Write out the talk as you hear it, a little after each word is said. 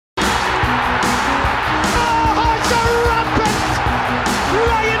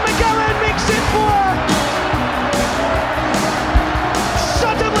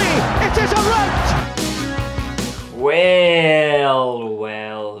Well,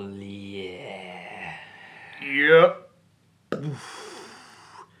 yeah. Yep.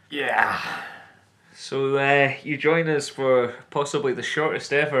 Yeah. So you join us for possibly the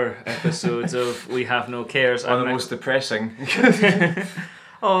shortest ever episodes of We Have No Cares. One of the most depressing.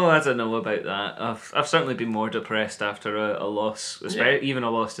 Oh, I don't know about that. I've certainly been more depressed after a loss, especially even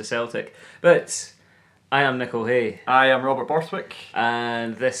a loss to Celtic. But I am Nick O'Hay. I am Robert Borthwick.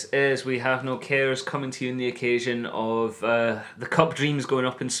 And this is We Have No Cares, coming to you on the occasion of the Cup dreams going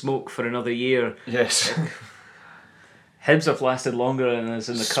up in smoke for another year. Yes. Hibs have lasted longer than us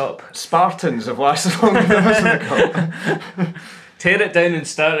in the Cup. Spartans have lasted longer than us in the Cup. Tear it down and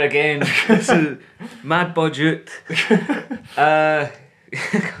start again. This is mad budget.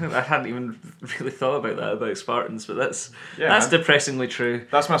 I hadn't even really thought about that about Spartans, but that's depressingly true.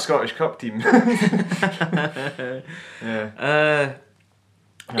 That's my Scottish Cup team. Yeah.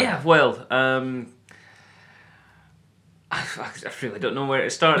 Well, I really don't know where to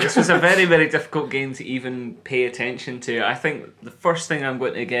start. This was a very, very difficult game to even pay attention to. I think the first thing I'm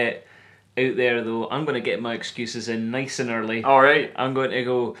going to get out there, though, I'm going to get my excuses in nice and early. All right. I'm going to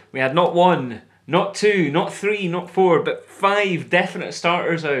go, we had not one, not two, not three, not four, but 5 definite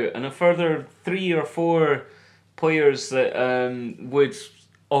starters out, and a further 3 or 4 players that would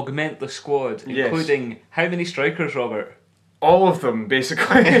augment the squad, including how many strikers, Robert? All of them,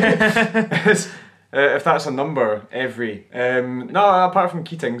 basically. If that's a number, every. No, apart from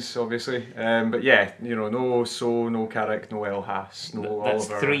Keatings, obviously. But yeah, no So, no Carrick, no El Haas, no That's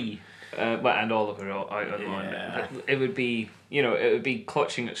Oliver. 3. And Oliver out on one. It would be, it would be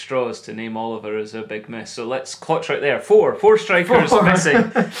clutching at straws to name Oliver as a big miss. So let's clutch right there. 4 strikers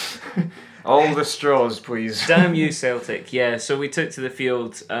missing. All the straws, please. Damn you, Celtic. Yeah, so we took to the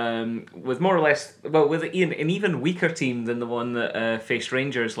field with more or less, with an even weaker team than the one that faced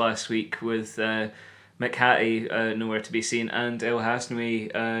Rangers last week, with McHattie nowhere to be seen, and El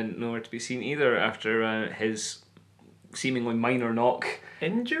Hasnoui nowhere to be seen either after his seemingly minor knock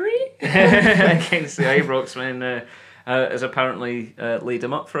Injury? against the Ibroxmen has apparently laid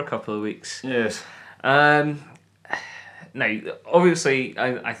him up for a couple of weeks. Yes. Now, obviously,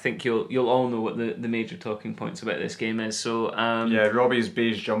 I think you'll all know what the major talking points about this game is. So Robbie's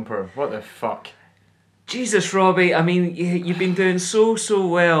beige jumper. What the fuck? Jesus, Robbie. I mean, you've been doing so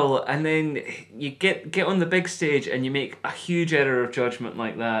well, and then you get on the big stage and you make a huge error of judgment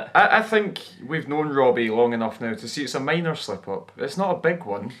like that. I think we've known Robbie long enough now to see it's a minor slip up. It's not a big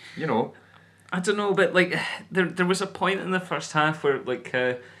one, I don't know, but there was a point in the first half where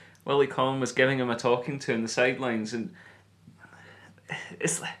Willie Collin was giving him a talking to in the sidelines, and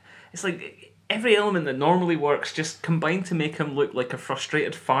it's like every element that normally works just combined to make him look like a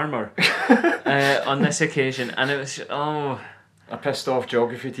frustrated farmer on this occasion, and it was a pissed off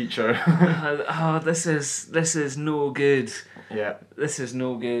geography teacher. This is no good. Yeah, this is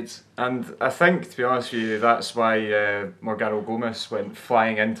no good. And I think, to be honest with you, that's why Morgaro Gomez went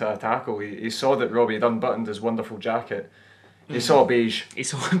flying into a tackle. He saw that Robbie had unbuttoned his wonderful jacket. He saw beige.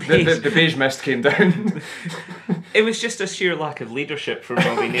 The beige mist came down. It was just a sheer lack of leadership from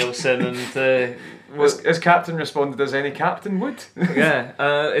Robbie Nielsen, and his captain responded as any captain would.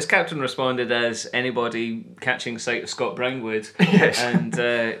 His captain responded as anybody catching sight of Scott Brown would. Yes. And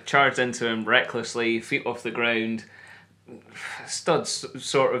charged into him recklessly, feet off the ground. Studs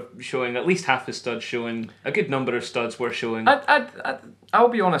sort of showing, at least half his studs showing. A good number of studs were showing. I'll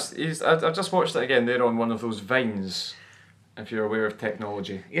be honest. I've just watched it again. They're on one of those vines. If you're aware of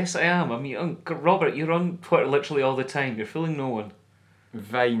technology. Yes, I am. I mean, Robert, you're on Twitter literally all the time. You're fooling no one.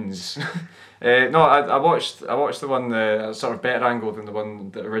 Vines. No, I watched the one sort of better angle than the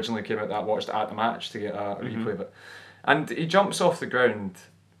one that originally came out that I watched at the match to get a replay of it. And he jumps off the ground,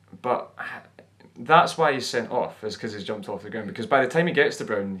 but that's why he's sent off, is because he's jumped off the ground. Because by the time he gets to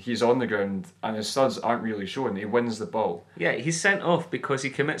Brown, he's on the ground and his studs aren't really showing. He wins the ball. Yeah, he's sent off because he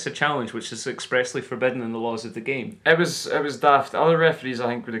commits a challenge which is expressly forbidden in the laws of the game. It was daft. Other referees, I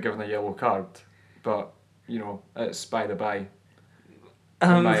think, would have given a yellow card, but it's by the by.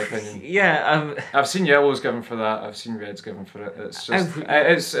 In my opinion. Yeah. I've seen yellows given for that. I've seen reds given for it. It's just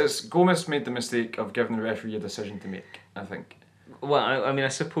it's Gomez made the mistake of giving the referee a decision to make, I think. Well, I mean, I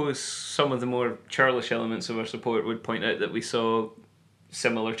suppose some of the more churlish elements of our support would point out that we saw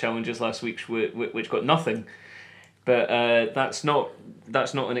similar challenges last week which got nothing. But that's not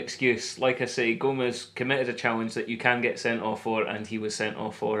an excuse. Like I say, Gomez committed a challenge that you can get sent off for, and he was sent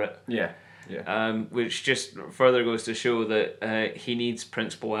off for it. Yeah. Which just further goes to show that he needs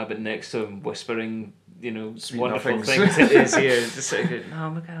Principal Abbott next to him, whispering Sweet wonderful nothings. things it is here. Just sort of go,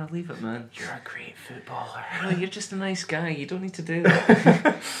 no, McGarrett, leave it, man. You're a great footballer. No, you're just a nice guy. You don't need to do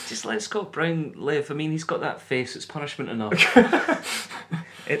that. Just let Scott Brown live. I mean, he's got that face. It's punishment enough.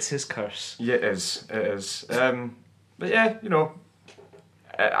 It's his curse. Yeah, it is. It is. But yeah,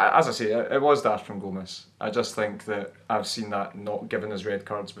 as I say, it was daft from Gomez. I just think that I've seen that not given as red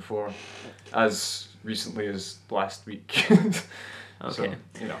cards before, as recently as last week. Okay.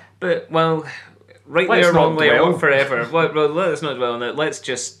 So, But, well, rightly Let's or not wrongly dwell. or forever, well, let us not dwell on it. Let's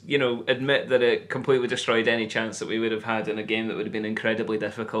just, admit that it completely destroyed any chance that we would have had in a game that would have been incredibly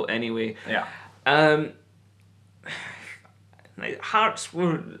difficult anyway. Yeah. Hearts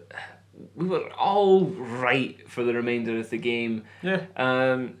we were all right for the remainder of the game. Yeah.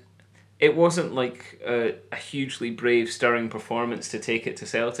 It wasn't like a hugely brave, stirring performance to take it to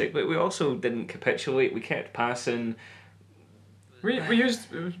Celtic, but we also didn't capitulate. We kept passing. We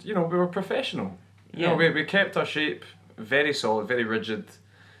used, we were professional. Yeah. We kept our shape very solid, very rigid.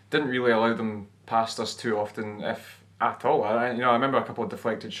 Didn't really allow them past us too often, if at all. I remember a couple of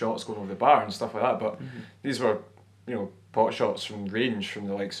deflected shots going over the bar and stuff like that, but these were, pot shots from range from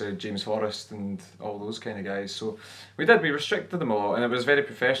the likes of James Forrest and all those kind of guys. So we restricted them a lot, and it was very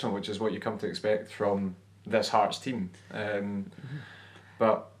professional, which is what you come to expect from this Hearts team.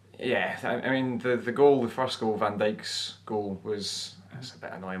 But yeah, I mean the goal, the first goal, Van Dijk's goal, it's a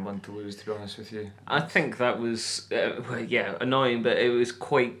bit annoying one to lose, to be honest with you. I think that was, annoying, but it was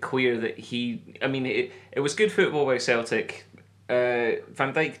quite clear that it was good football by Celtic.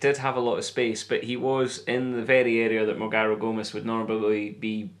 Van Dijk did have a lot of space, but he was in the very area that Morgaro Gomez would normally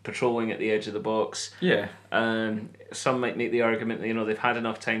be patrolling at the edge of the box. Yeah. Some might make the argument that they've had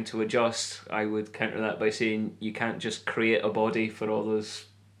enough time to adjust. I would counter that by saying you can't just create a body for all those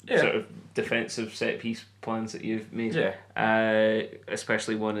sort of defensive set piece plans that you've made. Yeah.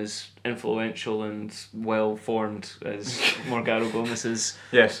 Especially one as influential and well formed as Morgaro Gomez is.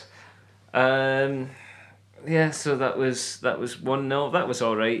 Yes. Yeah, so that was 1-0. That was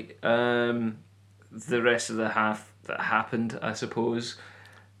all right. The rest of the half that happened, I suppose,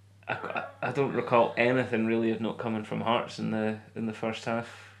 I don't recall anything really of not coming from Hearts in the first half.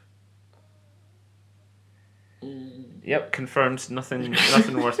 Yep, confirmed. Nothing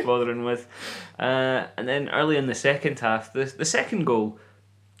worth bothering with. And then early in the second half, the second goal,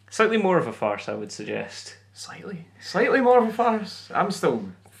 slightly more of a farce, I would suggest. Slightly more of a farce. I'm still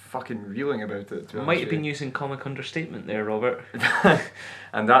fucking reeling about it, to be honest. Might have been using comic understatement there, Robert.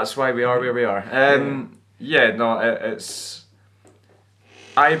 And that's why we are where we are. It's...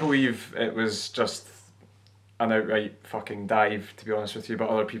 I believe it was just an outright fucking dive, to be honest with you, but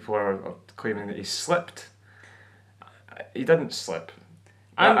other people are claiming that he slipped. He didn't slip.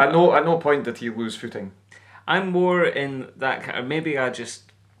 At no point did he lose footing. I'm more in that kind of, maybe I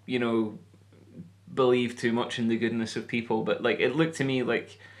just, believe too much in the goodness of people, but it looked to me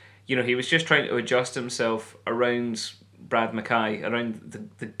like, he was just trying to adjust himself around Brad Mackay, around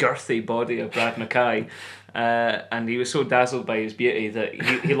the girthy body of Brad Mackay, and he was so dazzled by his beauty that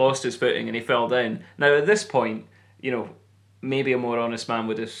he lost his footing and he fell down. Now at this point, maybe a more honest man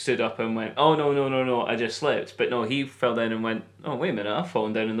would have stood up and went, oh no, I just slipped. But no, he fell down and went, oh wait a minute, I've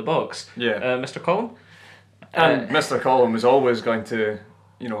fallen down in the box. Yeah. Mr. Collum? And Mr. Collum was always going to,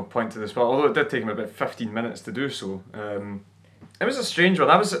 point to the spot, although it did take him about 15 minutes to do so. It was a strange one.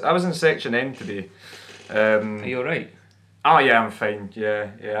 I was in Section N today. Are you alright? Oh yeah, I'm fine. Yeah.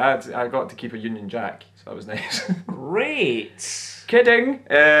 I got to keep a Union Jack, so that was nice. Great. Kidding.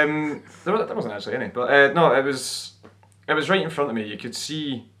 There wasn't actually any, but no, it was right in front of me. You could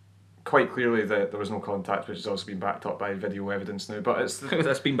see quite clearly that there was no contact, which has also been backed up by video evidence now. But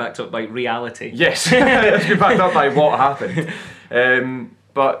That's been backed up by reality. Yes, it's been backed up by what happened.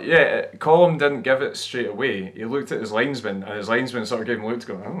 But yeah, Collum didn't give it straight away. He looked at his linesman, and his linesman sort of gave him a look to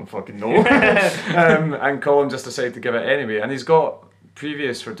go, I don't fucking know. And Collum just decided to give it anyway. And he's got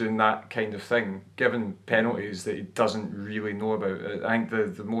previous for doing that kind of thing, giving penalties that he doesn't really know about. I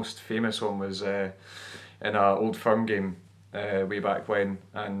think the most famous one was in an Old Firm game way back when,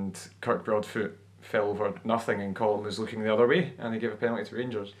 and Kirk Broadfoot fell over nothing and Collum was looking the other way and he gave a penalty to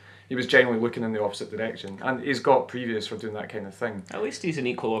Rangers. He was generally looking in the opposite direction, and he's got previous for doing that kind of thing. At least he's an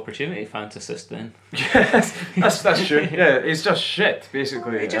equal opportunity fantasist then. Yes, that's true. Yeah, he's just shit,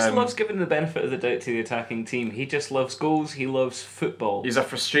 basically. He just loves giving the benefit of the doubt to the attacking team. He just loves goals, he loves football. He's a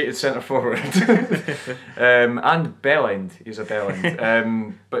frustrated centre forward. And bell end. He's a bell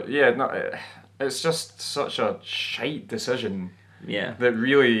end. But yeah, no, it's just such a shite decision. Yeah. That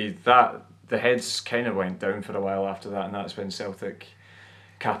really, the heads kind of went down for a while after that, and that's when Celtic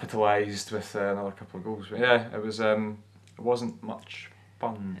capitalised with another couple of goals. But yeah, it wasn't much.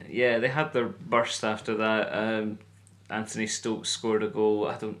 fun. Yeah, they had their burst after that. Anthony Stokes scored a goal.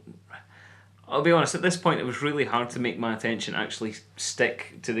 I'll be honest, at this point it was really hard to make my attention actually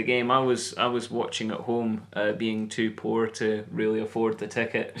stick to the game. I was watching at home, being too poor to really afford the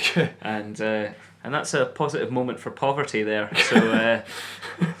ticket, and that's a positive moment for poverty there. So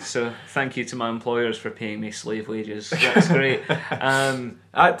so thank you to my employers for paying me slave wages. That's great. To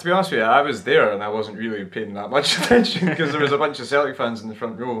be honest with you, I was there and I wasn't really paying that much attention because there was a bunch of Celtic fans in the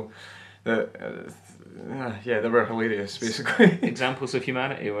front row that. They were hilarious, basically. Examples of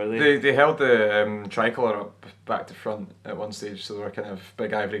humanity, were they? They held the tricolour up back to front at one stage, so they were kind of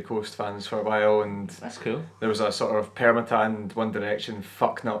big Ivory Coast fans for a while, and that's cool. There was a sort of permatan One Direction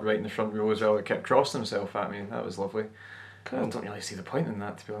fuck nut right in the front row as well that kept crossing himself at me. That was lovely. Cool. I don't really see the point in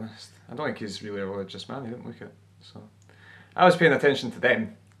that, to be honest. I don't think he's really a religious man, he didn't look it. So I was paying attention to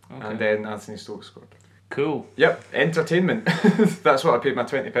them, and then Anthony Stokes scored. Cool. Yep, entertainment. That's what I paid my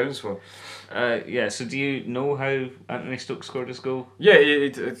 £20 for. So do you know how Anthony Stokes scored his goal? Yeah,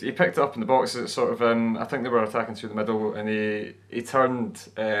 he picked it up in the box. It's sort of I think they were attacking through the middle, and he turned.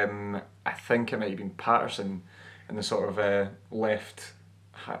 I think it might have been Patterson in the sort of left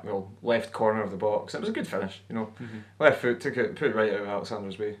corner of the box. It was a good finish, you know. Mm-hmm. Left foot took it, put it right out of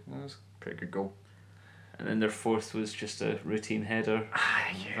Alexander's way. It was a pretty good goal. And then their fourth was just a routine header.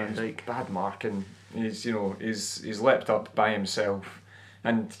 Van Dijk. Bad marking. He's leapt up by himself,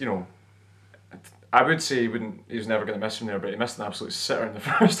 and I would say he was never going to miss from there, but he missed an absolute sitter in the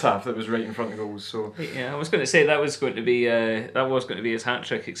first half that was right in front of goals. So yeah, I was going to say that was going to be his hat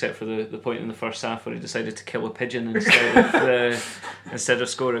trick, except for the point in the first half where he decided to kill a pigeon instead of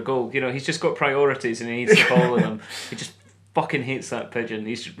score a goal. He's just got priorities and he needs to follow them. He just fucking hates that pigeon.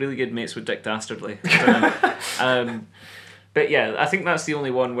 He's really good mates with Dick Dastardly. But yeah, I think that's the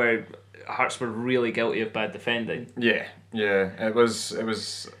only one where Hearts were really guilty of bad defending. Yeah, it was a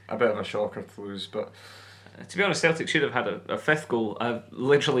bit of a shocker to lose, but to be honest, Celtic should have had a fifth goal. I've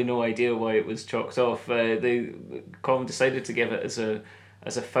literally no idea why it was chalked off. Colin decided to give it as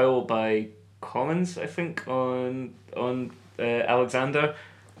a foul by Commons, I think, on Alexander.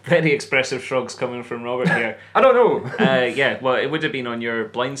 Very expressive shrugs coming from Robert here. I don't know. Well, it would have been on your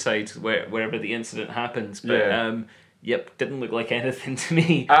blind side wherever the incident happens, but yep, didn't look like anything to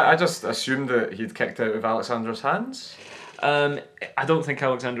me. I just assumed that he'd kicked out of Alexander's hands. I don't think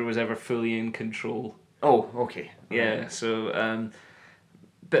Alexander was ever fully in control. Oh, okay. Yeah, so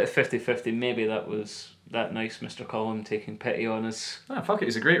bit of 50-50. Maybe that was that nice Mr. Collum taking pity on us. Fuck it,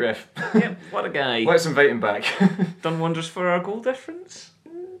 he's a great ref. Yep, what a guy. Let's invite him back. Done wonders for our goal difference.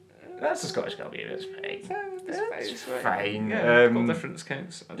 That's a Scottish Cup game, it's fine. It's fine. Yeah, goal difference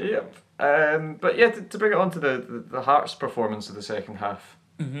counts. Yep. But yeah, to bring it on to the Hearts performance of the second half.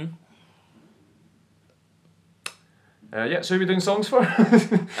 Mm-hmm. So who are we doing songs for?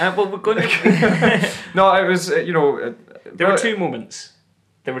 Well, we're going to... No, it was, There were two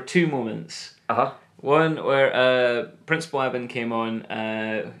moments. Uh-huh. One where Principal Abin came on,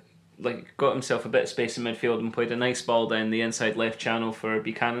 got himself a bit of space in midfield and played a nice ball down the inside left channel for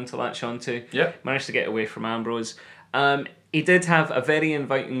Buchanan to latch onto. Yep. Managed to get away from Ambrose. He did have a very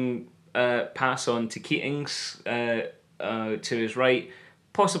inviting pass on to Keatings to his right.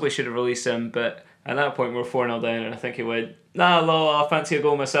 Possibly should have released him, but at that point we were 4-0 down, and I think he went, I fancy a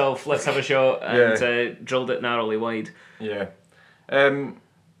goal myself, let's have a shot, and drilled it narrowly wide. Yeah. Yeah.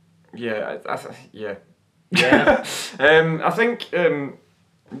 I think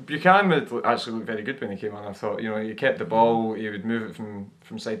Buchanan would actually look very good when he came on. I thought, he kept the ball, he would move it from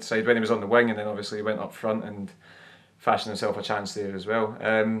side to side when he was on the wing, and then obviously he went up front and fashioned himself a chance there as well.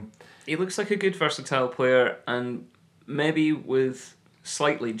 He looks like a good versatile player, and maybe with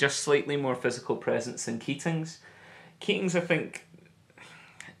just slightly more physical presence than Keatings. Keatings, I think,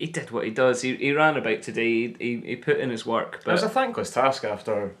 he did what he does. He ran about today. He put in his work. But it was a thankless task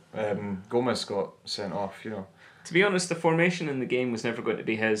after Gomez got sent off. To be honest, the formation in the game was never going to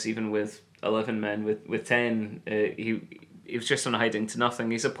be his, even with 11 men. With 10, he was just on a hiding to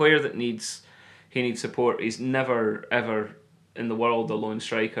nothing. He's a player that needs support. He's never ever in the world a lone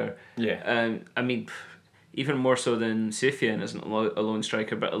striker. Yeah. Even more so than Soufiane isn't a lone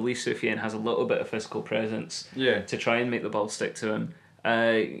striker, but at least Soufiane has a little bit of physical presence to try and make the ball stick to him.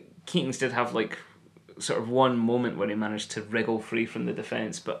 Keatings did have sort of one moment where he managed to wriggle free from the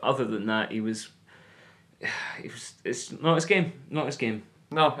defence, but other than that, it's not his game. Not his game.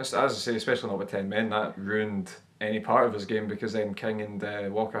 No, as I say, especially not with 10 men, that ruined any part of his game, because then King and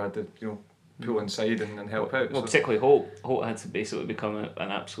Walker had to pull inside and help out. Well, particularly Holt had to basically become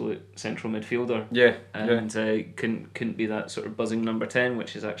an absolute central midfielder. Yeah, and couldn't be that sort of buzzing number 10,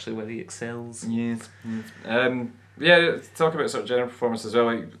 which is actually where he excels. Yes. Yeah, talk about sort of general performance as well.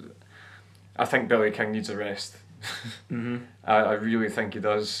 Like, I think Billy King needs a rest. Mm-hmm. I really think he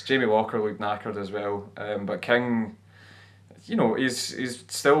does. Jamie Walker looked knackered as well, but King, you know, he's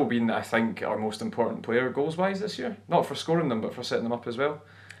still been, I think, our most important player goals wise this year. Not for scoring them, but for setting them up as well.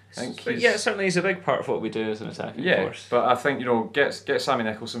 I think Certainly he's a big part of what we do as an attacking force. But I think, you know, get Sammy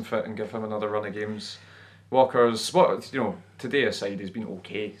Nicholson fit and give him another run of games. Walker's, today aside, he's been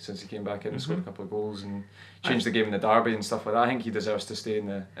okay since he came back in and scored a couple of goals and changed the game in the derby and stuff like that. I think he deserves to stay in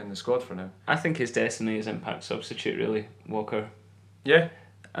the squad for now. I think his destiny is impact substitute, really, Walker. Yeah.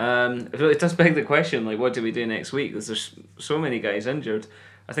 It does beg the question, like, what do we do next week? There's so many guys injured.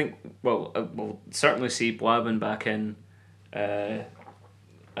 I think, we'll certainly see Blabin back in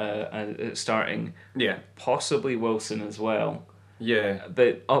starting. Yeah. Possibly Wilson as well. Yeah.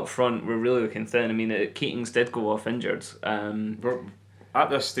 But up front, we're really looking thin. I mean, Keatings did go off injured. At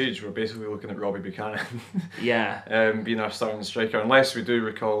this stage, we're basically looking at Robbie Buchanan. Yeah. Being our starting striker, unless we do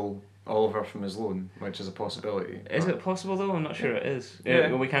recall Oliver from his loan, which is a possibility. Is it possible though? I'm not sure it is.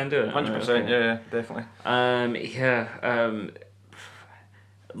 Yeah. We can do it. 100%. Okay. Yeah, definitely.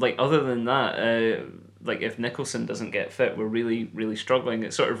 Like other than that, like if Nicholson doesn't get fit, we're really, really struggling.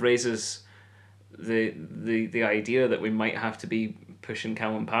 It sort of raises the idea that we might have to be pushing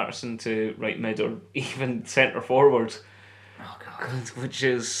Callum Patterson to right mid or even centre forward. Oh God. Which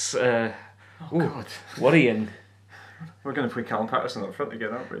is God. worrying. We're going to play Callum Patterson up front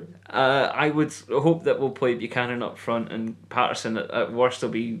again, aren't we? I would hope that we'll play Buchanan up front and Patterson at worst will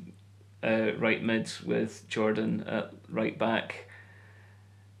be right mid with Jordan at right back.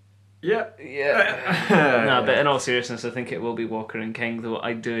 Yeah. But in all seriousness, I think it will be Walker and King. Though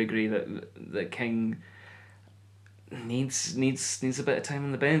I do agree that King needs a bit of time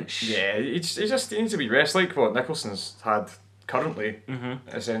on the bench. Yeah, he needs to be rest like what Nicholson's had currently,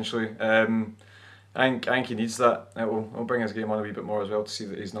 essentially. I think he needs that. It'll bring his game on a wee bit more as well to see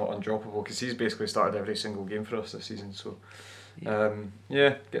that he's not undroppable because he's basically started every single game for us this season. So,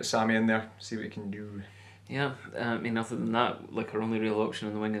 get Sammy in there, see what he can do. Yeah, I mean, other than that, like our only real option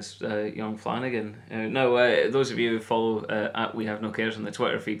on the wing is young Flanagan. Those of you who follow at We Have No Cares on the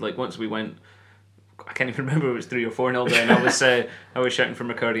Twitter feed, like once we went, I can't even remember if it was 3 or 4-0 down. I was shouting for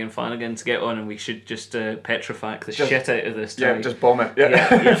McCurdy and Flanagan to get on, and we should just petrifac the shit out of this. Yeah, just bomb it.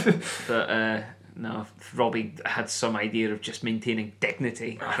 Yeah. But no, Robbie had some idea of just maintaining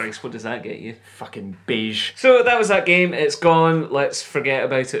dignity. Christ, what does that get you? Fucking beige. So that was that game. It's gone. Let's forget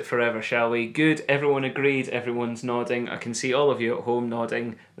about it forever, shall we? Good. Everyone agreed. Everyone's nodding. I can see all of you at home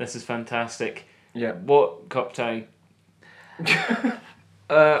nodding. This is fantastic. Yeah. What cup tie?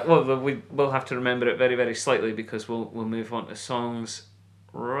 We'll have to remember it very, very slightly because we'll move on to songs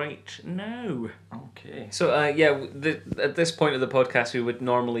right now. Okay. So at this point of the podcast, we would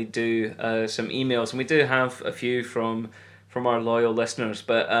normally do some emails, and we do have a few from our loyal listeners,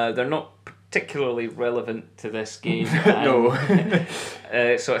 but they're not particularly relevant to this game. No.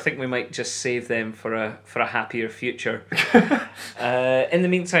 So I think we might just save them for a happier future. In the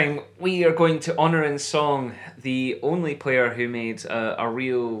meantime, we are going to honour in song the only player who made a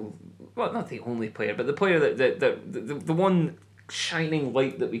real, well, not the only player, but the player that the one shining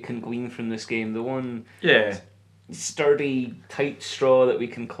light that we can glean from this game, the one sturdy, tight straw that we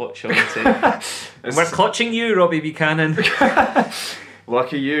can clutch onto. And we're clutching you, Robbie Buchanan.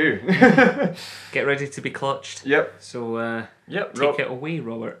 Lucky you. Get ready to be clutched. Yep. So take it away,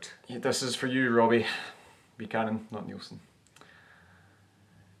 Robert. This is for you, Robbie Buchanan, not Nielsen.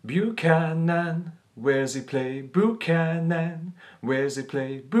 Buchanan, where's he play? Buchanan, where's he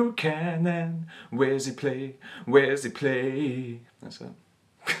play? Buchanan, where's he play? Where's he play? That's it.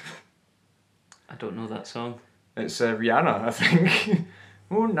 I don't know that song. It's Rihanna, I think.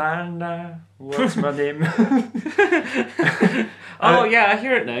 Oh, Nana, what's my name? Oh, yeah, I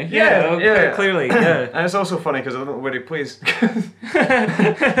hear it now. Yeah, clearly, yeah. And it's also funny because I don't know where he plays.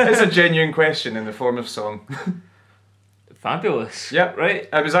 It's a genuine question in the form of song. Fabulous. Yep. Right.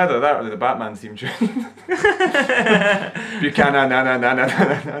 It was either that or the Batman theme tune. Buchanan, na na na na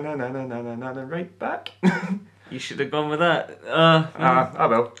na na na na na na na, right back. You should have gone with that. I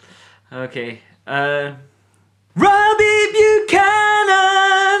will. Okay. Robbie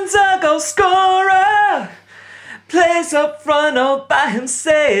Buchanan's a goal scorer. Plays up front all by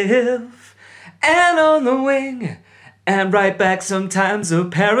himself. And on the wing. And right back sometimes,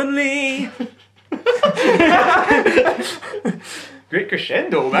 apparently. Great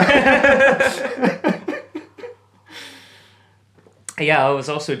crescendo, man. Yeah, I was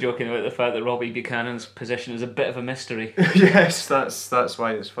also joking about the fact that Robbie Buchanan's position is a bit of a mystery. Yes, that's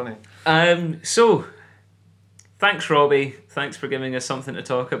why it's funny. So, Thanks, Robbie. Thanks for giving us something to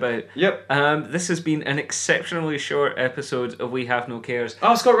talk about. Yep. This has been an exceptionally short episode of We Have No Cares.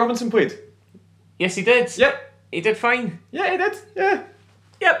 Oh, Scott Robinson played. Yes, he did. Yep. He did fine. Yeah, he did. Yeah.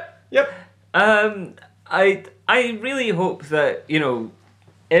 Yep. Yep. I really hope that,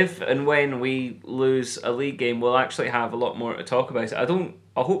 if and when we lose a league game, we'll actually have a lot more to talk about it.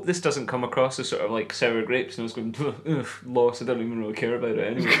 I hope this doesn't come across as sort of like sour grapes and I was going, loss, I don't even really care about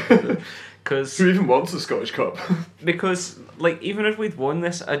it anyway. Who even wants the Scottish Cup? Because, even if we'd won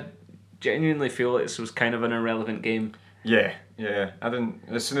this, I genuinely feel this was kind of an irrelevant game. Yeah. I didn't.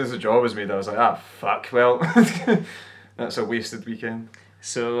 As soon as the draw was made, I was like, fuck. Well, that's a wasted weekend.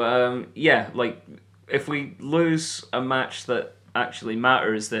 So, if we lose a match that actually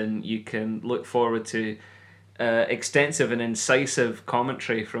matters, then you can look forward to extensive and incisive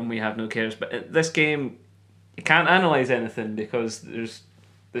commentary from We Have No Cares. But this game, you can't analyse anything because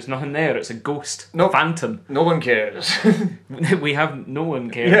there's nothing there. It's a ghost. Phantom. No one cares. We have no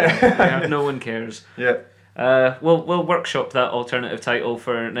one cares. Yeah. We have no one cares. Yeah. We'll workshop that alternative title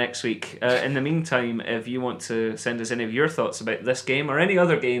for next week. In the meantime, if you want to send us any of your thoughts about this game or any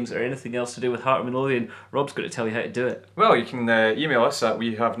other games or anything else to do with Heart of Midlothian, Rob's going to tell you how to do it. Well, you can email us at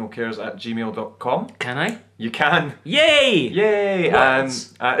wehavenocares@gmail.com. Can I? You can. Yay! And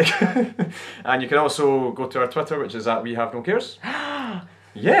and you can also go to our Twitter, which is at wehavenocares.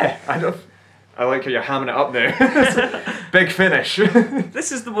 Yeah, I like how you're hamming it up now. Big finish.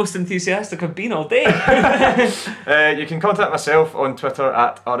 This is the most enthusiastic I've been all day. You can contact myself on Twitter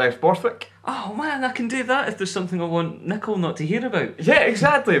at RF Borthwick. Oh man, I can do that if there's something I want Nicol not to hear about. Yeah,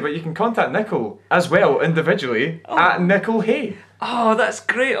 exactly, but you can contact Nicol as well individually at Nicol Hay. Oh, that's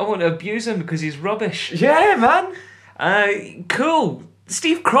great. I want to abuse him because he's rubbish. Yeah, man. Cool.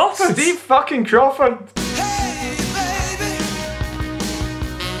 Steve Crawford. Steve fucking Crawford.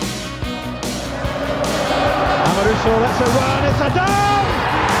 Amoruso, that's a run, it's a done!